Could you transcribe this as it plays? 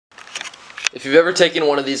If you've ever taken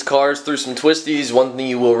one of these cars through some twisties, one thing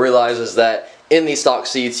you will realize is that in these stock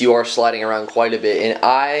seats you are sliding around quite a bit, and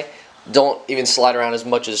I don't even slide around as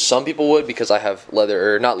much as some people would because I have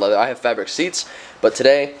leather, or not leather, I have fabric seats. But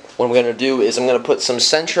today what I'm going to do is I'm going to put some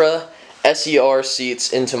Sentra SER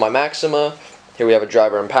seats into my Maxima. Here we have a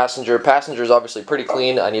driver and passenger. Passenger is obviously pretty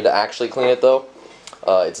clean. I need to actually clean it though.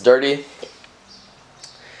 It's dirty.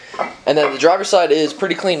 And then the driver's side is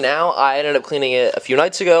pretty clean now. I ended up cleaning it a few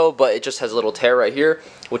nights ago, but it just has a little tear right here,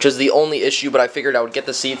 which is the only issue. But I figured I would get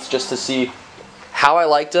the seats just to see how I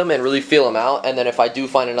liked them and really feel them out. And then if I do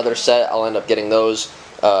find another set, I'll end up getting those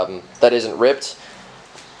that isn't ripped.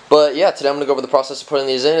 But yeah, today I'm going to go over the process of putting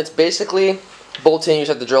these in. It's basically bolting. You just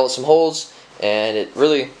have to drill out some holes, and it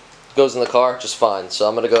really goes in the car just fine. So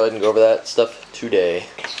I'm going to go ahead and go over that stuff today.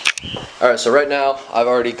 Alright, so right now I've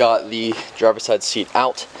already got the driver's side seat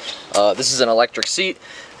out. This is an electric seat.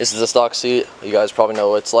 This is a stock seat. You guys probably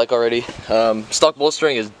know what it's like already. Stock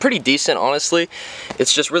bolstering is pretty decent, honestly.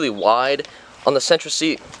 It's just really wide. On the Sentra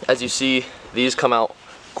seat, as you see, these come out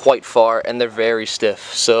quite far and they're very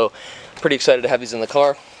stiff. So pretty excited to have these in the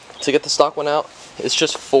car. To get the stock one out, it's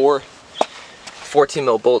just 4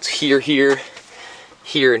 14mm bolts here, here,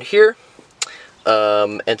 and here.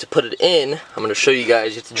 And to put it in, I'm going to show you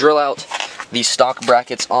guys, you have to drill out the stock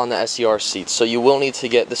brackets on the SER seats. So you will need to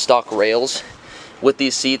get the stock rails with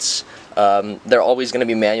these seats. They're always going to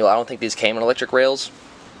be manual. I don't think these came in electric rails.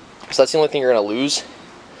 So that's the only thing you're going to lose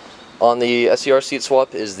on the SER seat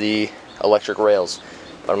swap is the electric rails.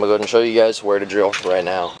 But I'm going to go ahead and show you guys where to drill right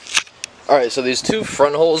now. Alright, so these two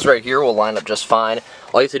front holes right here will line up just fine.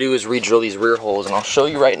 All you have to do is re-drill these rear holes, and I'll show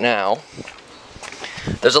you right now.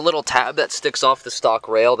 There's a little tab that sticks off the stock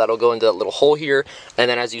rail that'll go into that little hole here, and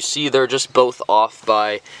then as you see, they're just both off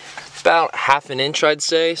by about ½ an inch, I'd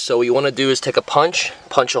say. So what you want to do is take a punch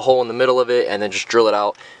a hole in the middle of it, and then just drill it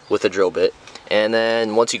out with a drill bit. And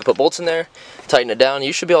then once you can put bolts in there, tighten it down,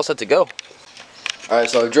 you should be all set to go. Alright,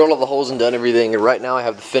 so I've drilled all the holes and done everything, and right now I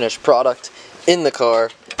have the finished product in the car.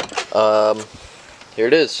 Here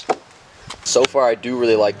it is. So far I do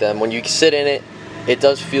really like them. When you sit in it, it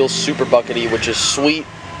does feel super buckety, which is sweet.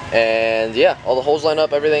 And yeah, all the holes line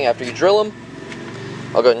up, everything after you drill them.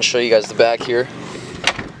 I'll go ahead and show you guys the back here.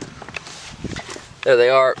 There they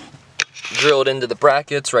are, drilled into the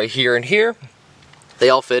brackets right here and here. They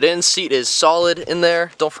all fit in. Seat is solid in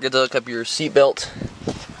there. Don't forget to hook up your seat belt.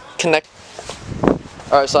 Connect.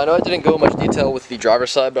 Alright, so I know I didn't go much detail with the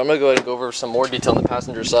driver's side, but I'm going to go ahead and go over some more detail on the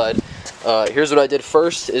passenger side. Here's what I did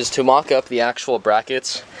first, is to mock up the actual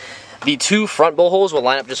brackets. The two front bolt holes will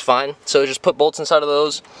line up just fine, so just put bolts inside of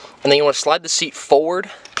those, and then you want to slide the seat forward.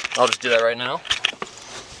 I'll just do that right now.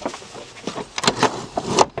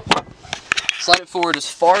 Slide it forward as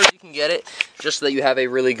far as you can get it, just so that you have a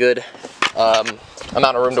really good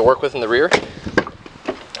amount of room to work with in the rear.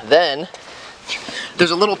 Then,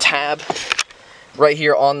 there's a little tab right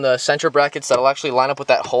here on the Sentra brackets that'll actually line up with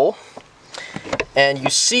that hole. And you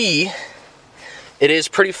see, it is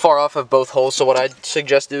pretty far off of both holes, so what I'd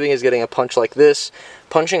suggest doing is getting a punch like this,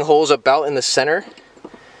 punching holes about in the center,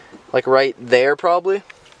 like right there probably,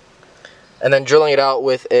 and then drilling it out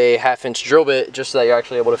with a ½ inch drill bit just so that you're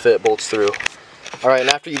actually able to fit bolts through. Alright, and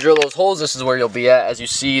after you drill those holes, this is where you'll be at. As you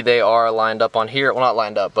see, they are lined up on here. Well, not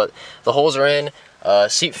lined up, but the holes are in.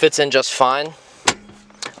 Seat fits in just fine.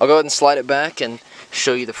 I'll go ahead and slide it back and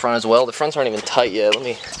show you the front as well. The fronts aren't even tight yet. Let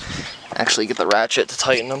me actually get the ratchet to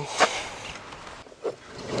tighten them.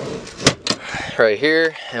 Right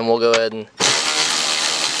here, and we'll go ahead and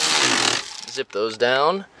zip those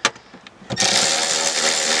down.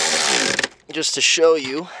 Just to show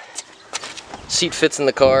you, seat fits in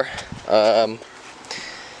the car.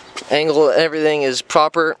 Angle, everything is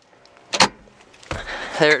proper.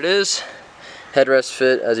 There it is. Headrest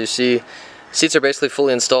fit, as you see. Seats are basically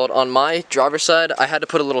fully installed. On my driver's side, I had to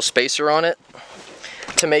put a little spacer on it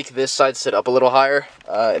to make this side sit up a little higher.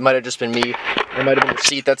 It might have just been me. It might have been the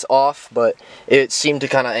seat that's off, but it seemed to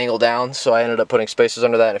kind of angle down, so I ended up putting spacers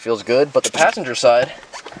under that, and it feels good. But the passenger side,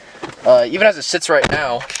 even as it sits right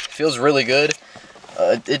now, feels really good.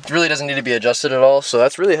 It really doesn't need to be adjusted at all, so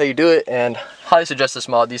that's really how you do it, and highly suggest this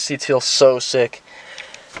mod. These seats feel so sick.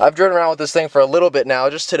 I've driven around with this thing for a little bit now,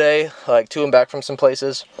 just today, like to and back from some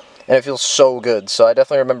places, and it feels so good. So I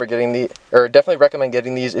definitely definitely recommend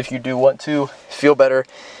getting these if you do want to feel better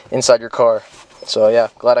inside your car. So yeah,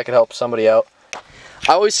 glad I could help somebody out.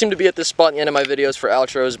 I always seem to be at this spot in the end of my videos for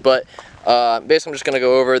outros, but Basically, I'm just going to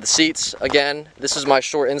go over the seats again. This is my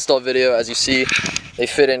short install video. As you see, they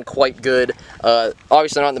fit in quite good.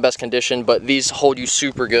 Obviously, they're not in the best condition, but these hold you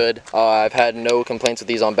super good. I've had no complaints with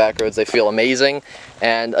these on back roads. They feel amazing.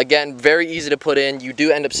 And again, very easy to put in. You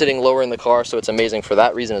do end up sitting lower in the car, so it's amazing for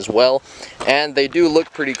that reason as well. And they do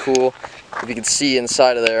look pretty cool. If you can see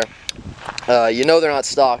inside of there, you know they're not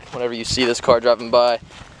stock whenever you see this car driving by.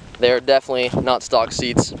 They're definitely not stock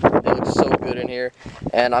seats. They look so good in here.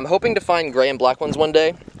 And I'm hoping to find gray and black ones one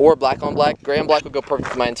day, or black on black. Gray and black would go perfect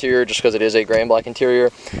with my interior just because it is a gray and black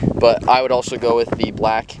interior, but I would also go with the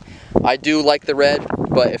black. I do like the red,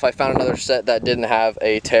 but if I found another set that didn't have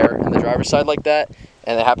a tear in the driver's side like that,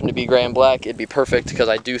 and they happen to be gray and black, it'd be perfect because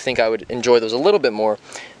I do think I would enjoy those a little bit more.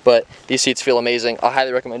 But these seats feel amazing. I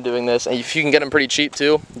highly recommend doing this, and if you can get them pretty cheap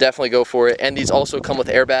too, definitely go for it. And these also come with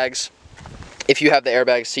airbags. If you have the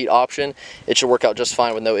airbag seat option, it should work out just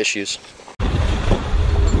fine with no issues.